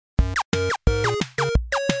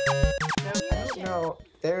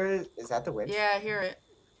Is that the witch? Yeah, I hear it.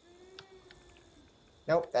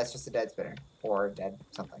 Nope, that's just a dead spitter. Or dead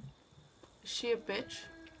something. Is she a bitch?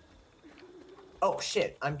 Oh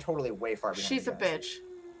shit, I'm totally way far behind She's you a guys. bitch.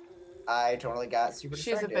 I totally got super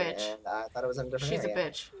She's a distracted, bitch. and I thought it was in a different She's a area.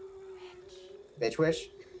 bitch. Bitch witch?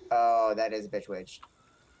 Oh, that is a bitch witch.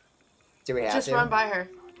 Do we have Just to? run by her.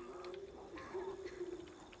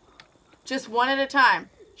 Just one at a time.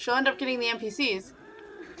 She'll end up getting the NPCs.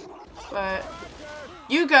 But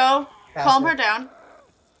you go. Calm her down.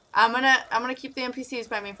 I'm gonna keep the NPCs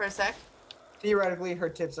by me for a sec. Theoretically, her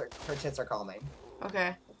tits are calming.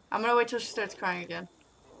 Okay. I'm gonna wait till she starts crying again.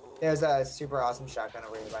 There's a super awesome shotgun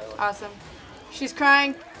over here, by the way. Awesome. She's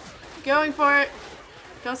crying. Going for it.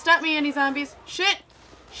 Don't stop me, any zombies. Shit!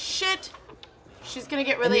 Shit! She's gonna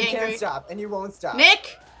get really angry. And you can't stop, and you won't stop.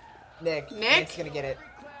 Nick! Nick's gonna get it.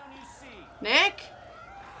 Nick!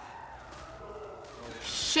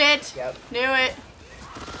 Shit! Yep. Knew it.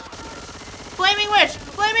 Flaming witch!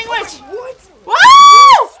 Flaming witch! What?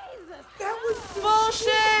 Woo! That was some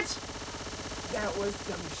Bullshit! shit. That was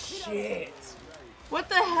some shit. What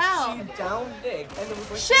the hell? She downed Nick, and it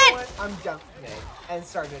was like, Shit! you know what? I'm done with Nick, and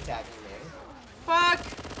started attacking me. Fuck.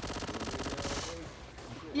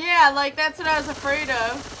 Yeah, like, that's what I was afraid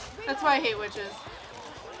of. That's why I hate witches.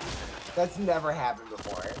 That's never happened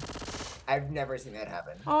before. I've never seen that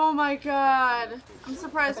happen. Oh my god. I'm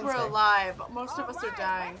surprised we're alive. Most of us are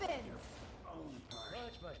dying.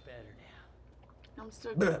 I'm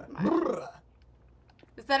still good with mine.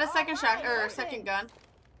 Is that a second shot or a second gun?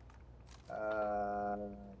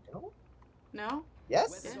 No? No?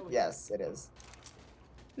 Yes? Yeah. Yes, it is.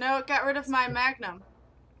 No, it got rid of my magnum.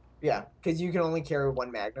 Yeah, because you can only carry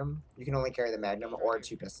one magnum. You can only carry the magnum or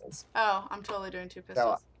 2 pistols. Oh, I'm totally doing 2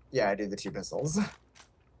 pistols. So, yeah, I do the 2 pistols.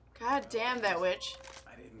 God damn that witch.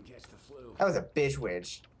 I didn't catch the flu. That was a bitch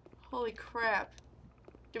witch. Holy crap.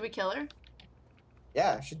 Did we kill her?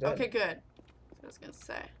 Yeah, she did. Okay, good. That's what I was gonna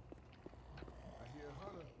say.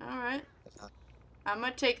 Alright. I'm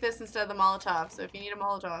gonna take this instead of the Molotov, so if you need a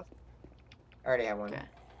Molotov. I already have one. Okay.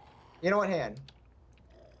 You know what, hand?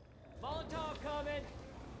 Molotov coming.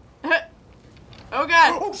 Oh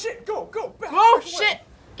god! Oh shit! Go! Back, Whoa, back shit!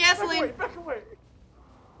 Gasoline! Back away!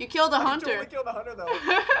 You killed a I hunter. totally killed a hunter, though.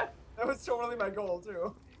 That was totally my goal,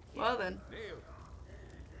 too. Well then.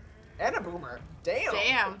 And a boomer. Damn!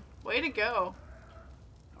 Damn. Way to go.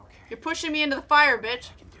 Okay. You're pushing me into the fire, bitch.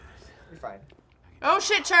 You're fine. Oh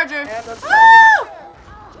shit, Charger! And that's Woo!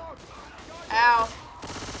 Ow.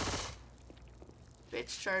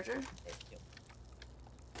 Bitch, Charger.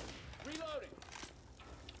 Reloading.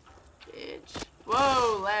 Bitch.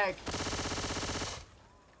 Whoa, lag.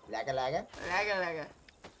 Lagga. Lagga. I lagga.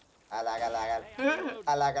 Lagga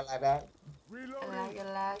I lagga. like that.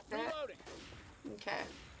 Reloading. Okay.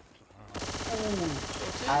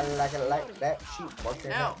 Ooh. I like that. She working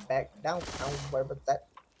No. that back down. Where was that?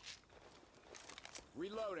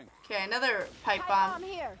 Reloading. Okay, another pipe bomb.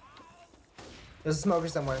 here. There's a smoker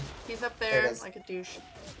somewhere. He's up There it there is. like a douche.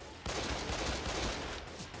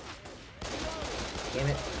 Damn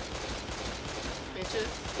it.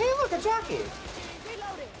 Bitches. Hey, look, a jockey.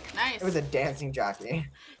 Nice. It was a dancing jockey.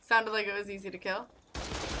 Sounded like it was easy to kill.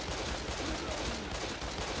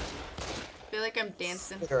 Feel like I'm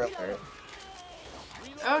dancing. Spitter alert.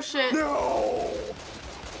 Oh shit. No!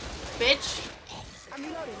 Bitch.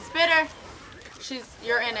 Spitter.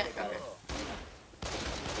 You're in it. Okay.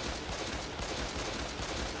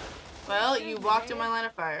 Well, you walked in my line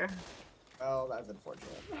of fire. Oh, that's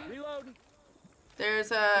unfortunate. Reloading.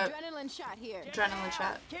 There's a Adrenaline shot here. adrenaline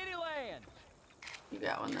shot. Kittyland. You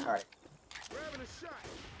got one though. Alright. Grabbing a shot.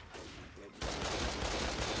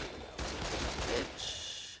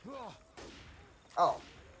 Bitch. Oh.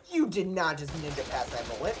 You did not just ninja pass that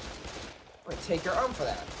bullet. I'm gonna take your arm for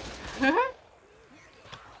that.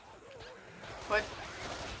 What?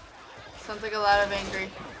 Sounds like a lot of angry.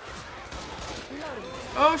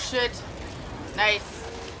 Oh shit. Nice.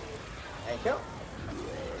 Thank you.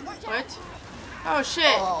 What? Oh shit.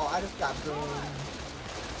 Oh, I just got boomed.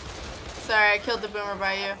 Sorry, I killed the boomer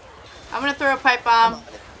by you. I'm gonna throw a pipe bomb.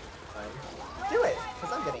 Do it,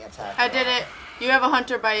 because I'm getting attacked. I did it. You have a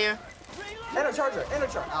hunter by you. And a charger, and a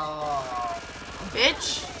charger. Oh.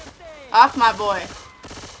 Bitch. Off my boy.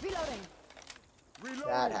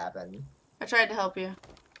 That happened. I tried to help you.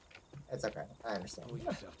 It's okay. I understand. Pull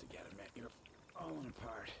yourself together, man. You're falling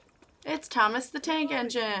apart. It's Thomas the Tank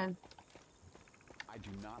Engine. I do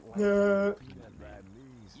not like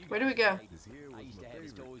Where do we go? I used to have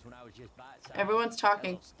his toys when I was just bite-sized. Everyone's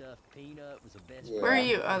talking. Stuffed peanut was the best. Yeah. Where are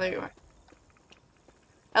you? Oh, there you are.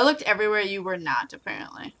 I looked everywhere you were not,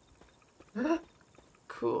 apparently.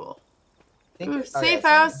 Cool. think Ooh, oh, safe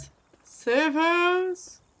yeah, house. Safe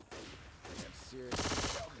house.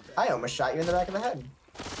 I almost shot you in the back of the head.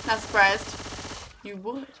 Not surprised. You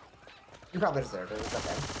would. You probably deserved it. It's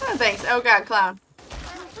okay. Oh, thanks. Oh god, clown.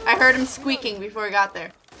 I heard him squeaking before he got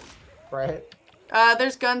there. Right?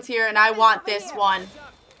 There's guns here, and I want this one.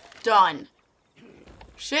 Done.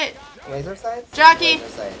 Shit. Laser sights? Jockey! Laser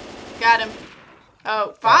sight. Got him.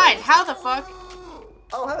 Oh, fine. How the fuck?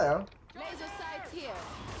 Oh, hello. Laser sights here.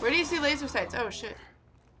 Where do you see laser sights? Oh, shit.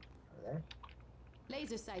 Over there.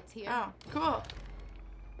 Laser sights here. Oh, cool.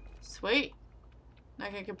 Sweet.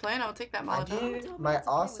 Not gonna complain. I'll take that I Molotov. need my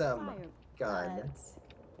awesome gun.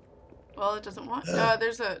 Well, it doesn't want.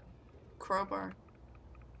 There's a crowbar.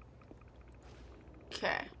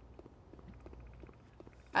 Okay.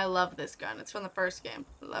 I love this gun. It's from the first game.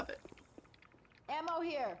 I love it. Ammo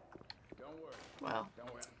here. Don't worry. Well,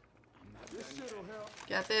 Don't worry. I'm not done yet.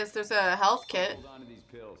 got this. There's a health kit. Hold on to these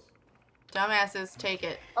pills. Dumbasses, take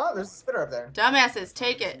it. Oh, there's a spitter up there. Dumbasses,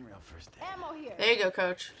 take it. Real first day. Ammo here. There you go,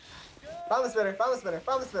 coach. Found the spitter. Found the spitter.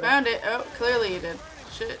 Found the spitter. Found it. Oh, clearly you did.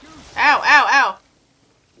 Shit. Ow, ow, ow.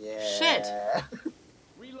 Yeah. Shit.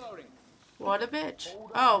 Reloading. What a bitch.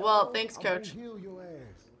 Oh, well, thanks, coach.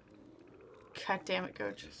 God damn it,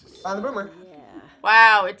 coach. Found the boomer. Yeah.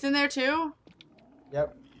 Wow, it's in there too?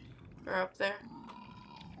 Yep. Or up there?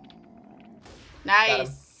 Got him.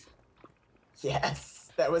 Nice.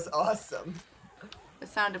 Yes. That was awesome. It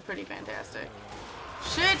sounded pretty fantastic.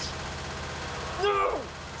 Shit! No!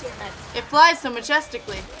 Damn it. It flies so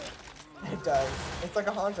majestically. It does. It's like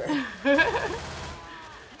a haunter.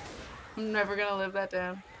 I'm never gonna live that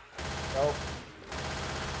down. Nope.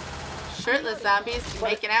 Shirtless zombies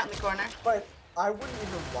making out in the corner. But I wouldn't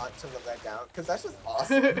even want to live that down because that's just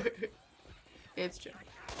awesome. It's true.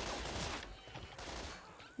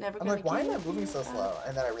 Never I'm gonna like, why am I give moving you so up. slow?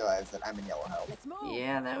 And then I realized that I'm in yellow health. Let's move.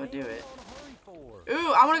 Yeah, that would do it. Hurry for.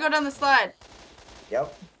 Ooh, I want to go down the slide.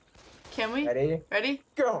 Yep. Can we? Ready? Ready?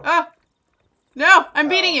 Go. Oh! No! I'm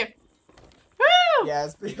beating you! Woo!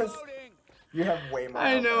 Yes, because Loading. you have way more I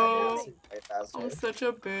health than know. do, so you play faster. I'm such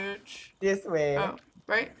a bitch. This way. Oh,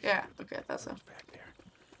 right? Yeah. Okay, I thought so. Back there.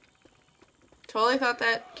 Totally thought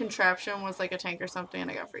that contraption was like a tank or something, and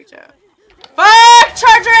I got freaked out. Fuck!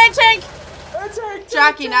 Charger and tank!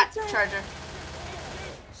 Jockey, not Charger.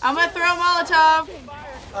 I'm gonna throw a Molotov.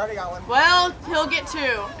 I already got one. Well, he'll get two,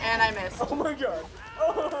 and I missed. Oh my god.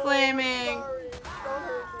 Oh, Flaming. Sorry. Don't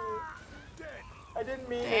hurt me. I didn't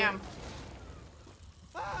mean Damn.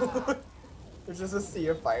 it. There's just a sea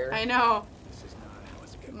of fire. I know. This is not how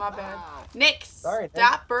it's gonna My bad. Nick, Sorry, Nick.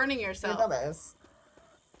 stop burning You're a yourself. dumbass.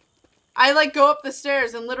 I like go up the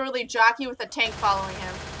stairs and literally Jockey with a tank following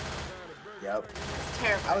him. Yep. It's I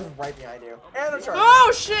terrifying. was right behind you. And a charger.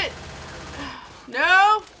 Oh shit!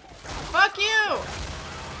 No! Fuck you!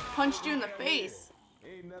 Punched you in the face.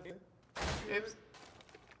 Ain't nothing. Oops.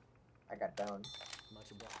 I got down.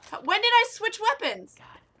 When did I switch weapons?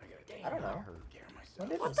 I don't know. When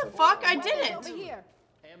did What you the switch? fuck? I Over didn't. here.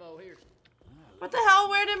 Ammo here. What the hell?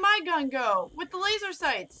 Where did my gun go? With the laser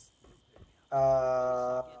sights.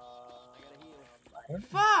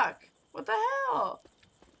 Fuck. What the hell?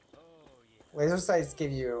 Laser sights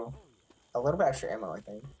give you a little bit extra ammo, I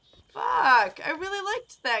think. Fuck. I really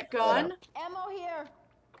liked that gun. Ammo here.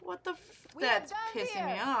 What the We have That's guns pissing here.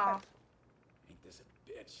 me off. Ain't this a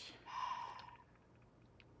bitch?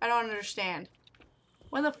 I don't understand.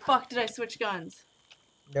 When the fuck did I switch guns?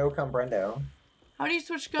 No comprendo. How do you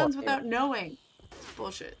switch guns Fuck without knowing? It's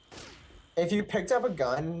bullshit. If you picked up a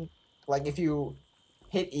gun, like if you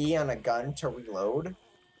hit E on a gun to reload,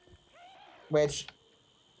 which,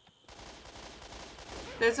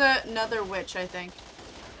 There's another witch, I think.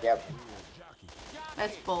 yep.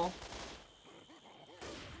 That's bull.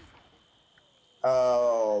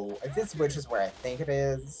 Oh, if this witch is where I think it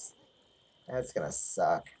is, that's gonna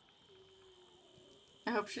suck.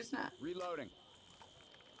 I hope she's not. Reloading.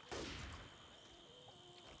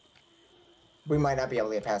 We might not be able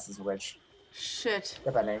to get past this witch, Shit.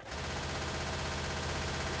 depending.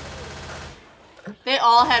 They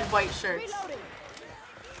all had white shirts. Reloading.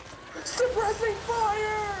 Suppressing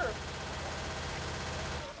fire!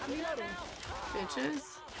 I'm reloading.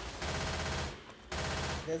 Bitches.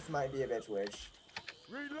 This might be a bitch witch.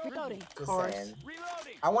 Reloading. Just Course. saying.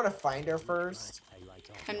 Reloading. I want to find her first.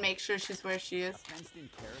 And make sure she's where she is. Fenced-in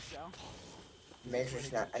carousel. Make sure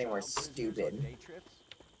she's not anywhere stupid. Day trips.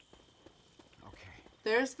 Okay,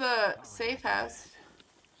 There's the safe house.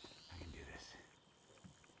 I can do this.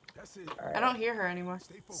 That's it. All right. I don't hear her anymore.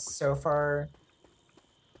 Stay focused. So far,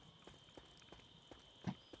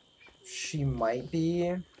 she might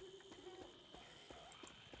be.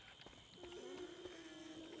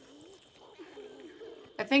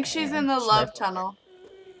 think she's in the love tunnel.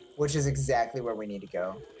 Which is exactly where we need to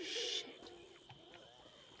go.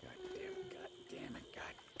 God damn it,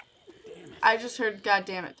 God damn it. I just heard God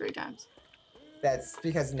damn it 3 times. That's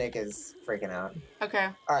because Nick is freaking out. Okay.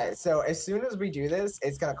 Alright, so as soon as we do this,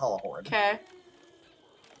 it's gonna call a horde. Okay.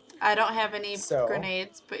 I don't have any So-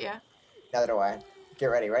 grenades, but yeah. Neither do I. Get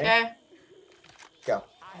ready, ready? Okay. Go.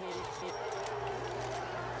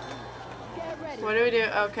 Get ready. What do we do?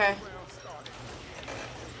 Okay.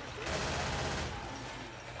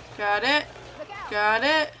 Got it. Got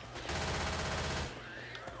it.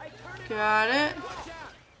 Got it.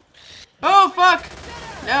 Oh, fuck!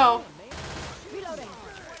 No. Reloading.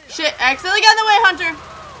 Shit, I accidentally got in the way, Hunter!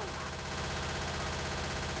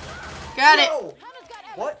 Got it. No!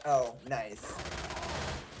 What? Oh, nice.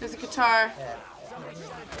 There's a guitar. Yeah.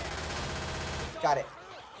 Got it.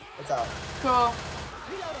 It's out. Cool.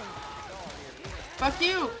 Fuck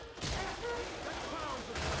you.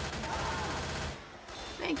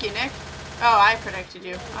 Thank you, Nick. Oh, I protected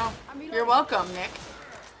you. Oh, you're welcome, Nick.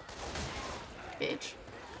 Bitch.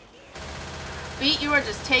 Beat, you are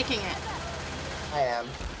just taking it. I am.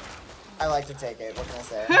 I like to take it. What can I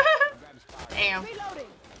say? Damn. Reloading.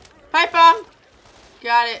 Pipe bomb.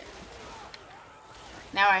 Got it.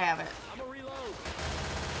 Now I have it.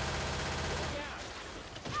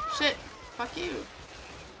 Shit. Fuck you.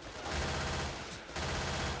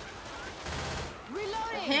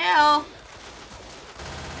 Reloading. Hell.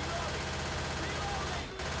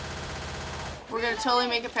 We're gonna totally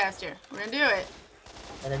make it past here. We're gonna do it.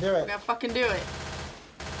 Gonna do We're it. gonna fucking do it.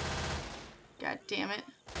 God damn it.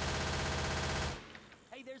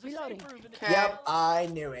 Reloading. Okay. Yep, I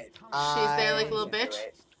knew it. She's there like a little I knew bitch?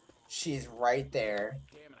 it. She's right there.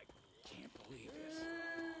 Damn it, I can't believe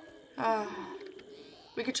this.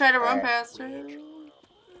 We could try to run Alright. past her.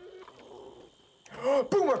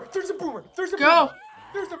 Boomer! There's a boomer! There's a Go! boomer!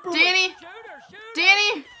 There's a boomer! Danny!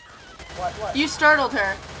 Danny! What? You startled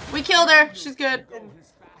her. We killed her. She's good.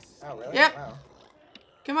 Oh, really? Yep. Wow.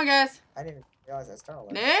 Come on, guys. I didn't even realize I startled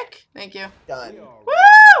her. Nick? Thank you. Done.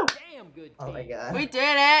 Woo! Damn good team. Oh my god. We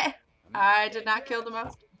did it. I did not kill the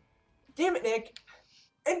mouse. Damn it, Nick!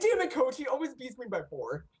 And damn it, Coach, he always beats me by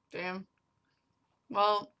 4. Damn.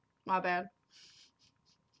 Well, my bad.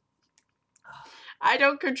 I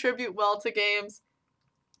don't contribute well to games.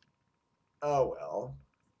 Oh well.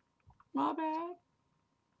 My bad.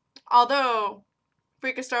 Although,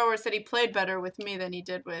 Freak of Star Wars said he played better with me than he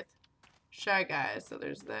did with Shy Guy, so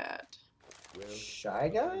there's that. Shy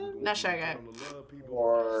Guy? Not Shy Guy.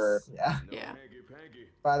 Or, yeah. Yeah.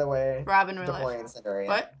 By the way, Robin real deploying life. incendiary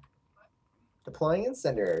What? ammo. Deploying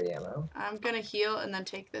incendiary ammo. I'm gonna heal and then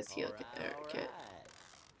take this heal kit.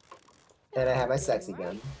 And I have my sexy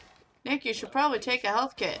gun. Nick, you should probably take a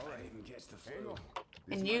health kit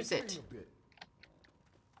and use it.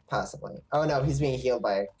 Possibly. Oh no, he's being healed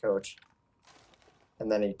by a coach.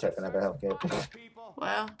 And then he took another health kit.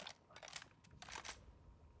 Well,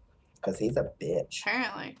 Because he's a bitch.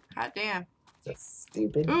 apparently. Hot damn. He's a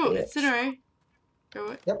stupid Ooh, bitch. incinerate. Or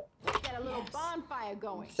what? Yep. Get a little bonfire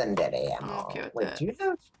going. Incendiary ammo. okay with Wait, that. do you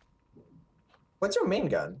have... What's your main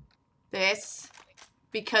gun? This.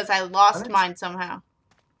 Because I lost What? mine somehow.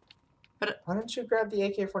 Why don't you grab the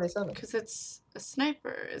AK-47? Because it's a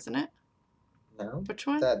sniper, isn't it? No. Which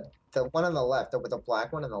one? The one on the left, the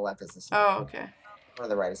black one on the left is the sniper. Oh, okay. One on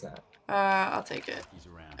the right is not. I'll take it. He's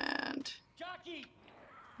around. And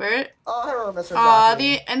where? Oh, hello, Mr. Aw,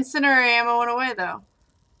 Jockey. the incendiary ammo went away though.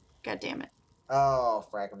 God damn it. Oh,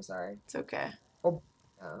 frack, I'm sorry. It's okay. I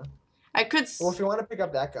I could. Well, if you want to pick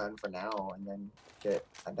up that gun for now and then get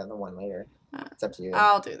another one later, it's up to you.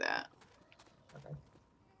 I'll do that. Okay.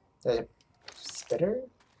 There's a spitter,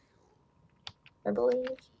 I believe.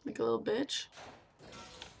 Like a little bitch.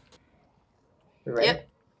 You ready? Yep.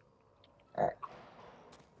 Alright.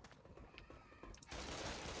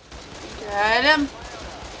 Got him.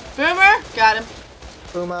 Boomer. Got him.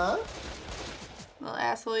 Puma. Little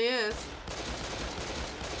asshole he is.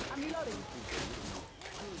 I'm reloading.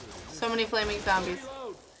 So many flaming zombies.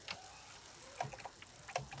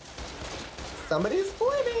 Somebody's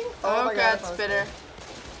flaming. Oh, my God, that was spitter. cool.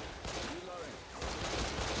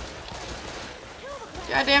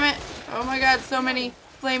 God damn it. Oh my God, so many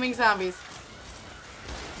flaming zombies.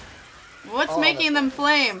 What's Oh, making them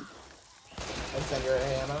flame? Incendiary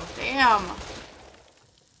ammo. Damn.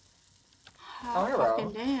 Oh, hero.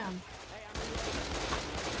 Fucking damn.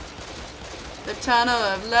 The tunnel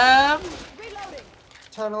of love. Reloading.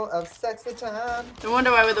 Tunnel of sexy time. No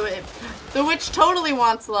wonder why the witch totally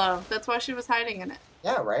wants love. That's why she was hiding in it,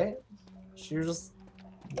 Yeah, right? She just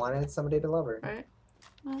wanted somebody to love her. right?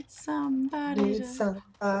 Want somebody Need to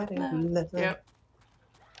somebody to love. Yep.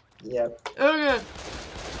 Yep. Oh good.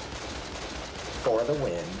 For the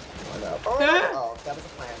win. One up. Oh, oh, that was a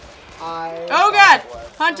plan. Oh thought god! it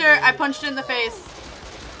was. Hunter, I Sorry. punched it in the face.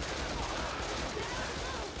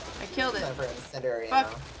 I killed it. Time for incendiary Fuck.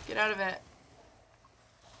 ammo. Get out of it.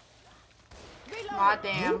 Aw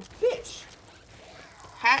damn. You bitch.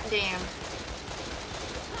 Hat damn.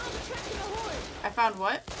 I found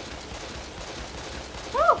what?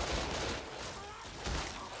 Woo!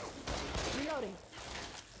 Reloading.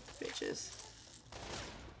 Bitches.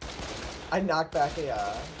 I knocked back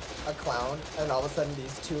a clown, and all of a sudden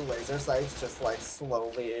these two laser sights just like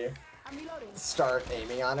slowly I'm reloading. start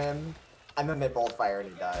aiming on him, and then they both fire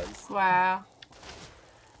and he dies. Wow.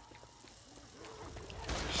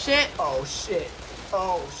 Shit. Oh shit.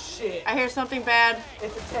 Oh shit. I hear something bad.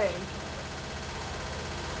 It's a tank.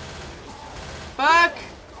 Fuck!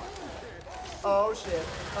 Oh shit.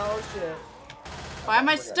 Oh shit. Why am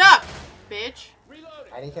I We're good. stuck? Bitch.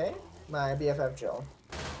 IDK? My BFF Jill.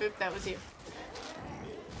 Oop, that was you.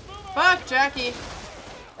 Fuck, Jackie.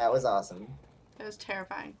 That was awesome. That was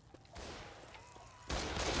terrifying.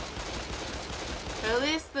 But at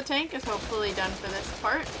least the tank is hopefully done for this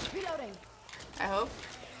part. Reloading. I hope.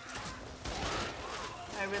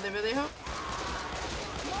 I really, really hope.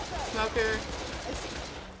 Smoker.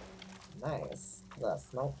 Nice. The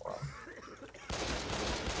smoke one.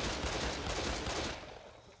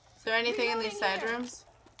 Is there anything in these side rooms?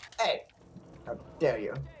 Hey! How dare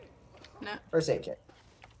you? No. First aid kit.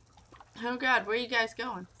 Oh god, where are you guys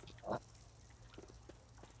going?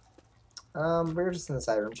 We were just in the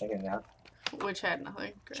side room checking it out. Which had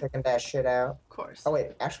nothing. Great. Checking that shit out. Of course. Oh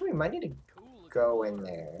wait, actually we might need to go in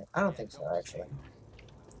there. I don't think so, actually.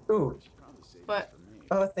 Ooh. But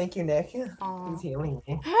Oh, thank you, Nick. Aw. He's healing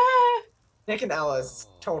me. Nick and Ellis,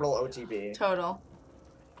 total OTB. total.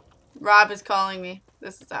 Rob is calling me.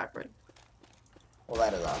 This is awkward. Well,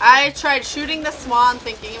 that is awesome. I tried shooting the swan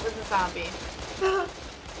thinking it was a zombie.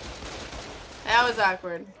 That was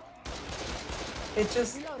awkward. It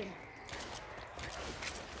just... Reloading.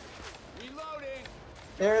 Reloading.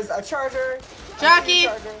 There's a charger. Jockey! I see a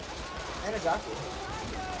charger, and a jockey.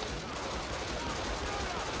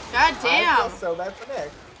 God I damn. feel so bad for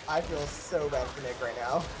Nick. I feel so bad for Nick right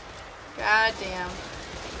now. God damn.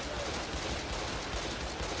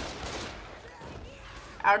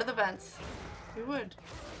 Out of the vents. Who would?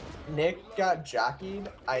 Nick got jockeyed,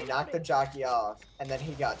 I knocked the jockey off, and then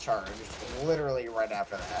he got charged literally right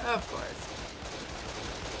after that. Of course.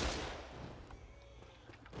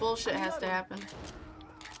 Bullshit has to happen.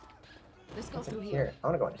 Let's go What's in through here? here. I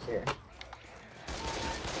want to go in here.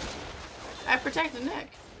 I protected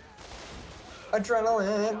Nick.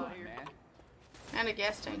 Adrenaline! Man. And a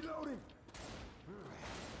gas tank.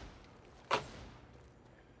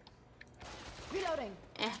 Reloading.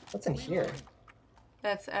 Eh, What's in here?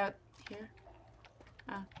 that's out here.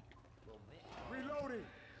 Oh. Reloading.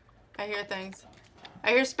 I hear things.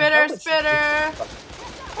 I hear spitter, Probably should spitter!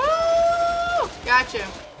 keep- Woo! Got you.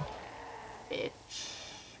 Bitch.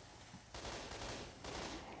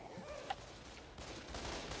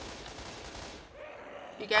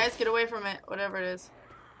 You guys get away from it, whatever it is.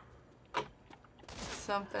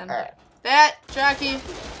 Something. Alright. That, jockey.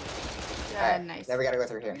 Yeah, Alright. nice. Now we gotta go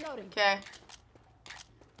through here. Reloading. Okay,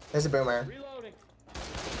 There's a boomer. Reloading.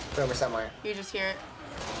 Boomer somewhere. you just hear it.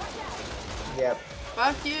 Yep.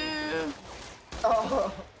 Fuck you.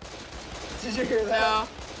 Oh! Did you hear that? No.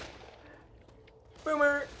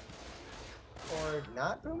 Boomer! Or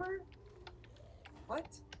not boomer? What?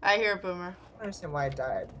 I hear a boomer. I don't understand why it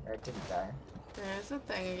died. Or it didn't die. There's a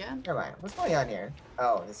thing again. Never mind. What's going on here?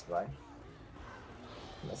 Oh, this is why.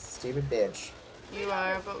 I'm a stupid bitch. You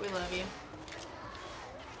are, but we love you.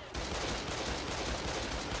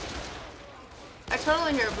 I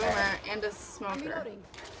totally hear a boomer and a I'm smoker. reloading.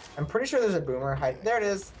 I'm pretty sure there's a boomer hide. There it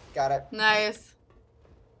is. Got it. Nice.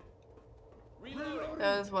 Reloading.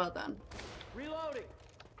 That was well done. Reloading.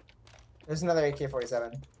 There's another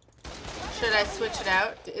AK-47. Should I switch it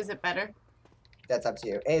out? Is it better? That's up to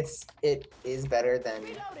you. It is better than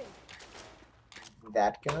Reloading.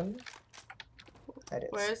 that gun. That is.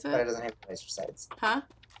 Where is But it? it doesn't have laser sights. Huh?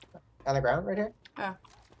 On the ground, right here. Oh,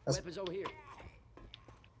 That's- Weapons over here.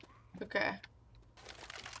 okay.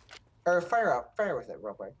 Or fire with it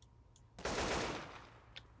real quick.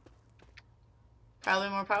 Probably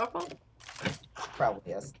more powerful? Probably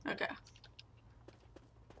yes. Okay.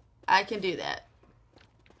 I can do that.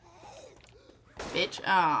 Bitch.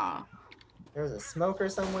 Aw. There's a smoker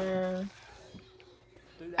somewhere.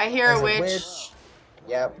 I hear There's a witch.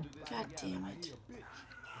 Yep. God damn it.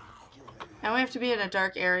 Now we have to be in a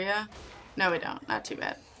dark area? No, we don't. Not too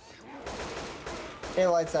bad. It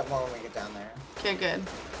lights up more when we get down there. Okay, good.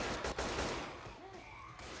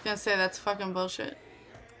 gonna say that's fucking bullshit.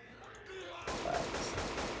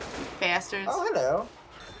 You bastards. Oh, hello.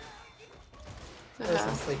 The There's hell?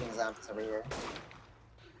 some sleeping zombies over here.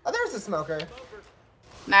 Oh, there's a smoker.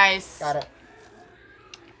 Nice. Got it.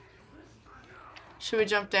 Should we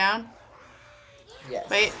jump down? Yes.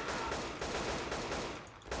 Wait.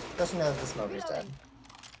 Especially now that the smoker's dead.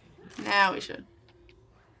 Now we should.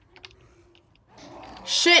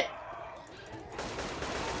 Shit!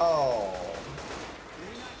 Oh.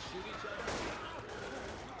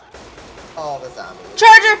 All the zombies.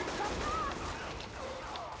 Charger!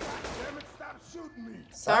 Damn it, stop shooting me.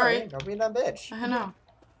 Sorry. Don't be that bitch. I know.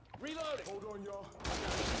 Reloading. Hold on, y'all.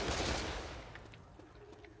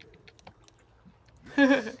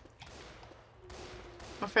 I'm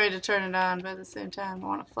afraid to turn it on, but at the same time, I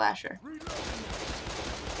want a flasher.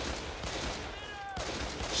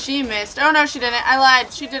 She missed. Oh no, she didn't. I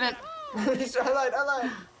lied. She didn't. I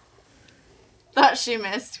lied. Thought she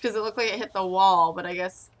missed because it looked like it hit the wall, but I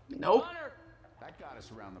guess nope. Hunter. That got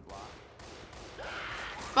us around the block.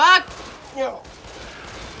 Fuck! No.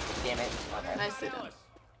 Damn it. Okay. Nicely done.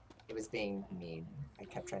 It was being mean. I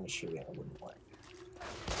kept trying to shoot it. It wouldn't work.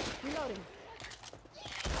 Reloading.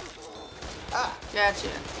 Ah! Gotcha.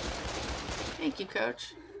 Thank you,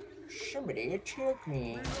 coach. Somebody attack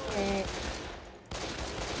me.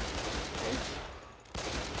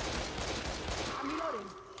 I'm reloading.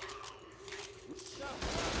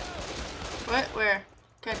 What? Where?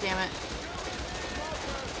 God damn it.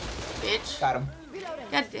 Bitch. Got him. Reloading.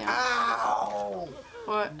 God damn it. Ow!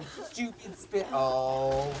 What? Stupid spit.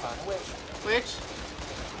 Oh, found a witch. Which?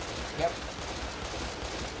 Yep.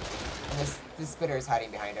 And this spitter is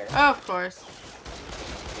hiding behind her. Oh, of course.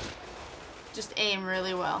 Just aim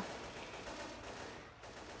really well.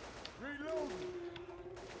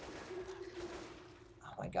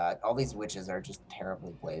 Oh my god, all these witches are just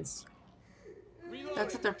terribly placed.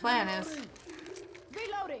 That's what their plan is.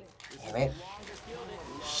 Reloading. Damn it.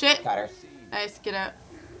 Shit. Got her. Nice, get out.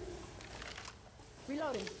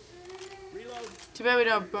 Reloading. Too bad we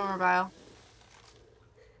don't have boomer bile.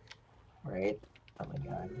 Right. Oh my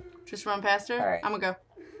god. Just run past her. Alright. I'm gonna go.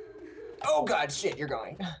 Oh god, shit, you're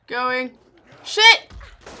going. Going. Shit!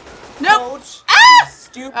 Nope! Coach, Ah! you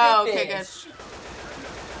stupid Oh, okay, good. bitch.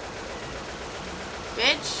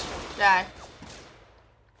 Bitch. Die.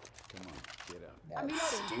 Come on, get up. That I'm reloading.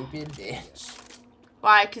 stupid bitch.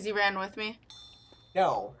 Why? Because he ran with me?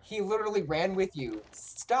 No, he literally ran with you,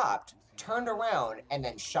 stopped, turned around, and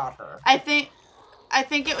then shot her. I think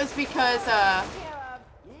it was because, Ow.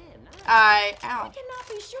 ow. Cannot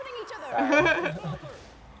be shooting each other. Sorry.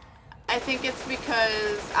 I think it's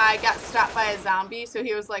because I got stopped by a zombie, so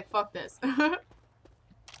he was like, fuck this.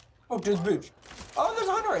 Oh, there's boots. Oh, there's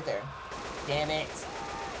a hunter right there. Damn it.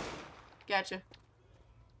 Gotcha.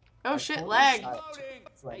 Oh shit, totally lag. shot it. Reloading.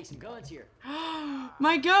 It's like- Hey, some guns here.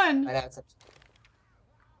 My gun! I know, it's a-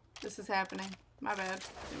 This is happening. My bad.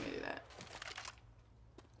 Didn't mean to do that.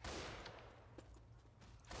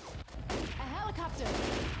 A helicopter.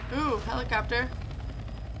 Ooh, helicopter.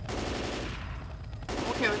 I'm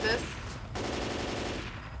okay with this.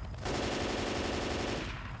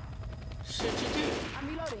 Should you do? I'm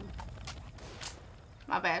reloading.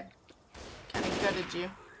 My bad. Kinda gutted you.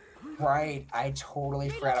 Right, I totally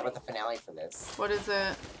forgot about the finale for this. What is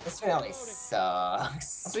it? This finale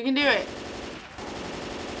sucks. We can do it.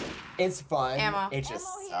 It's fun. Ammo. It just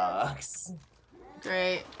Ammo here. sucks.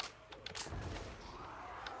 Great.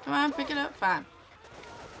 Come on, pick it up. Fine.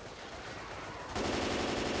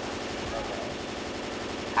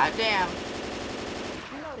 Hot damn.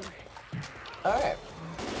 Reloading. Alright.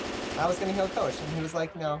 I was gonna heal Coach, and he was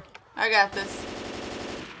like, no. I got this.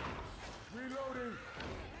 Reloading.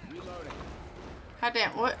 Reloading. Hot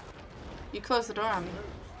damn. What? You closed the door on me.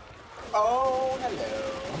 Oh,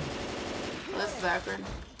 hello. Well, this is awkward.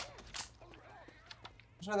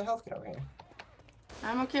 There's another health kit over here.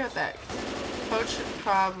 I'm okay with that. Coach should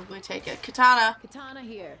probably take it. Katana. Katana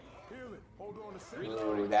here. Heal it. Hold on a second.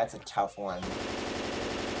 Ooh, that's a tough one.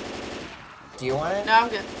 Do you want it? No, I'm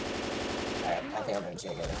good. Alright, I think I'm gonna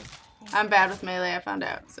take it. I'm bad with melee, I found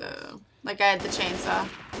out. So, like, I had the chainsaw.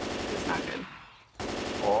 It's not good.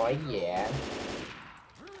 Oh, yeah.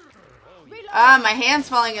 Ah, my hand's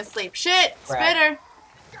falling asleep. Shit! Crap. Spitter!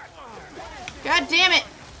 God damn it!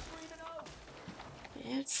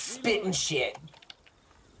 Bitch. Spitting shit.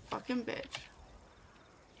 Fucking bitch.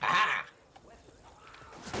 Ah!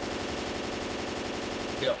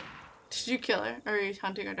 Yo. Did you kill her? Or are you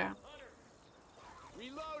hunting her down?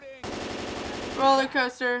 Reloading. Roller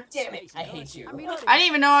coaster. Damn it, I hate you. I'm reloading. I didn't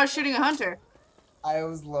even know I was shooting a hunter. I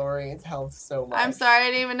was lowering its health so much. I'm sorry, I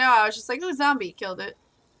didn't even know. I was just like, ooh, zombie. Killed it.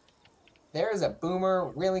 There is a boomer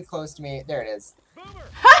really close to me. There it is. Boomer!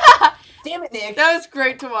 Damn it, Nick! That was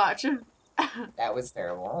great to watch. That was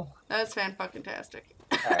terrible. That was fan-fucking-tastic.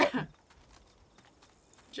 Alright.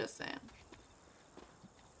 Just saying.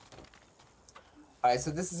 Alright,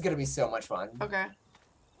 so this is gonna be so much fun. Okay.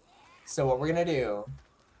 So what we're gonna do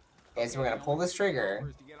is we're gonna pull this trigger,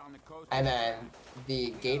 First to get on the coast. and then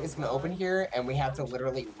the gate is gonna open here, and we have to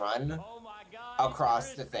literally run Oh my god.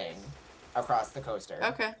 across the thing. Across the coaster.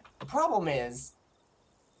 Okay. The problem is,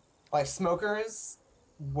 like, smokers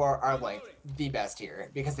are, like, the best here,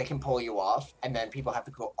 because they can pull you off, and then people have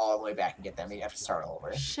to go all the way back and get them, and you have to start all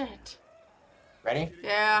over. Shit. Ready?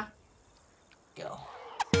 Yeah. Go.